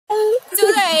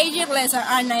page lesson,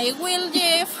 and I will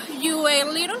give you a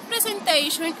little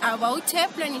presentation about the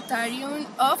planetarium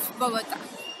of Bogotá.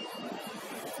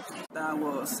 That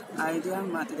was idea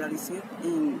materialized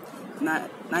in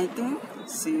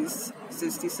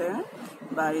 1967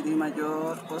 by the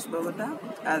Mayor of Bogotá.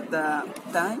 At the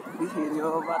time,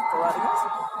 Vigilio Vargas,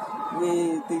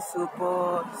 with the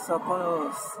support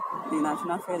of the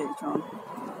National Federation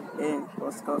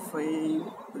was Coffee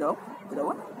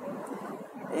Grower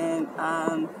and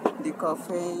the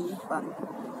Coffee Bank.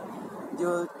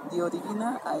 The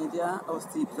original idea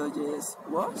of the project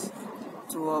was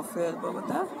to offer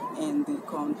Bogotá and the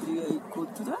country a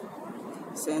cultural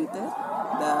center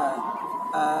that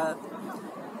had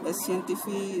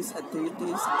scientific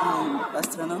activities and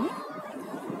astronomy.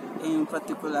 In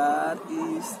particular,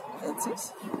 is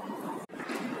exists.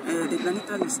 The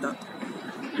planetarium start.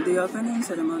 The opening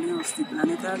ceremony of the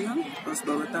planetarium of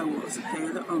Bogotá was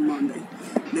held on Monday,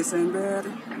 December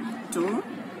 22,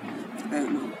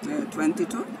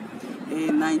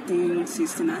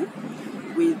 1969,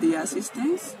 with the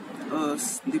assistance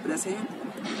of the President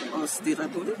of the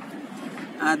Republic,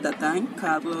 at the time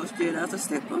Carlos Gerardo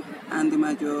Esteco, and the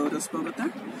Mayor of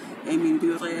Bogotá,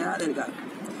 Emilio Rea Delgado.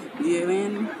 The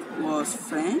event was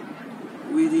framed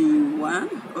within one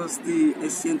of the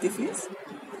scientific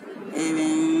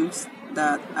events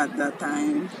that at that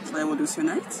time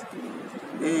revolutionized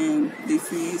the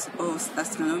field of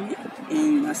astronomy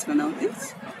and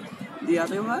astronautics. The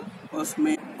arrival was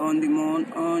made on the moon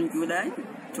on July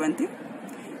 20,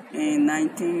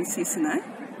 1969.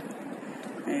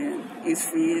 Its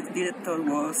field director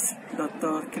was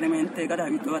Dr. Clemente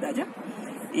Garavito Araya.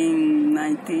 In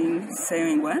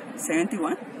 1971,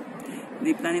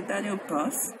 the planetarium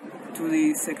passed to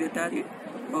the Secretary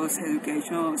of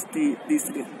Education of the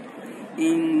district.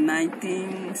 In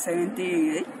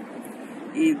 1978,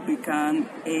 it became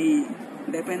a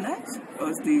dependence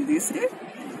of the district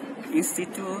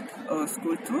Institute of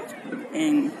Culture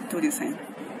and Tourism,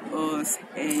 was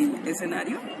a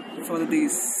scenario for the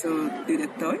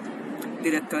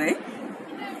subdirectorate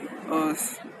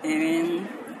of event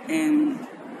and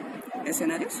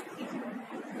scenarios.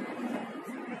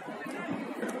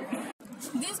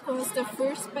 This was the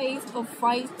first phase of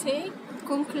FITE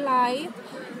conclave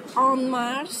on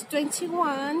March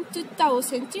 21,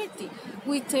 2030,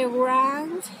 with a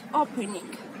grand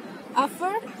opening.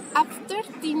 After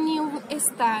the new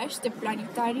stage, the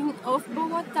planetarium of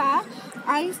Bogotá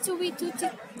aims to be to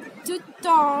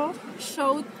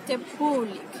show the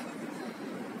public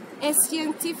a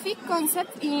scientific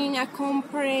concept in a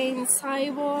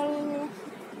comprehensible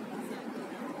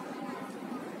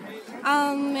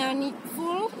and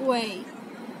meaningful way,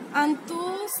 and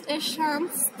thus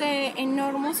enhance the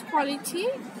enormous quality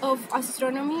of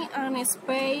astronomy and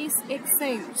space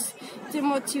science to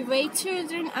motivate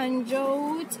children and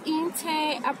youth in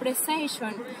the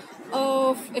appreciation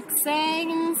of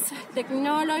science,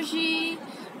 technology,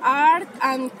 art,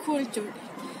 and culture.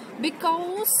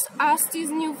 Because, as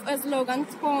this new slogan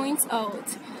points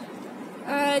out,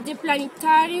 the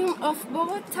planetarium of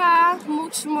Bogotá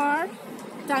much more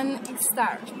than a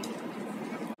star.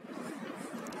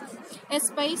 A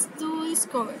space to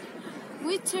discover.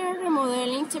 With the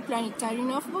remodeling, the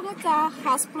planetarium of Bogotá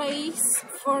has place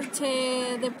for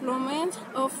the deployment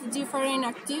of different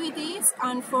activities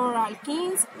and for all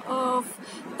kinds of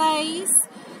tastes.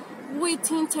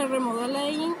 Within the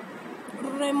remodeling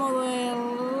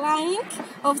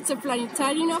of the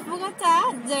planetarium of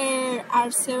Bogotá, there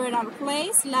are several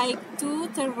places like two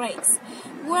terraces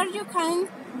where you can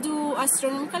do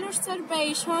astronomical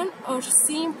observation or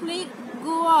simply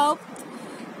go out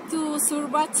to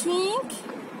surveying,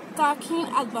 taking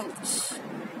advantage.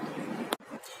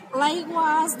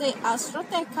 Likewise, the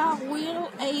Astroteca will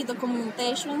a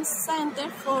documentation center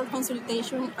for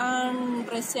consultation and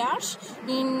research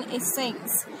in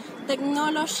science,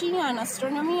 technology and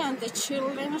astronomy, and the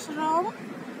children's room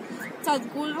that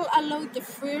will allow the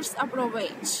first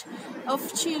approach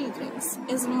of children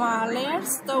smaller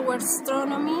towards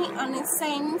astronomy and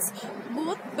science,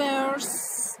 but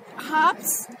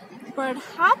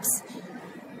perhaps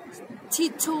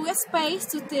to space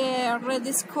to the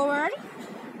rediscovery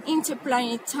in the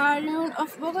planetarium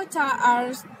of Bogotá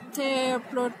are the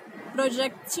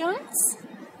projections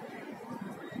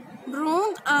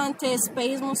room and the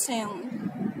space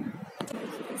museum.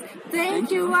 Thank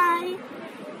you. Bye.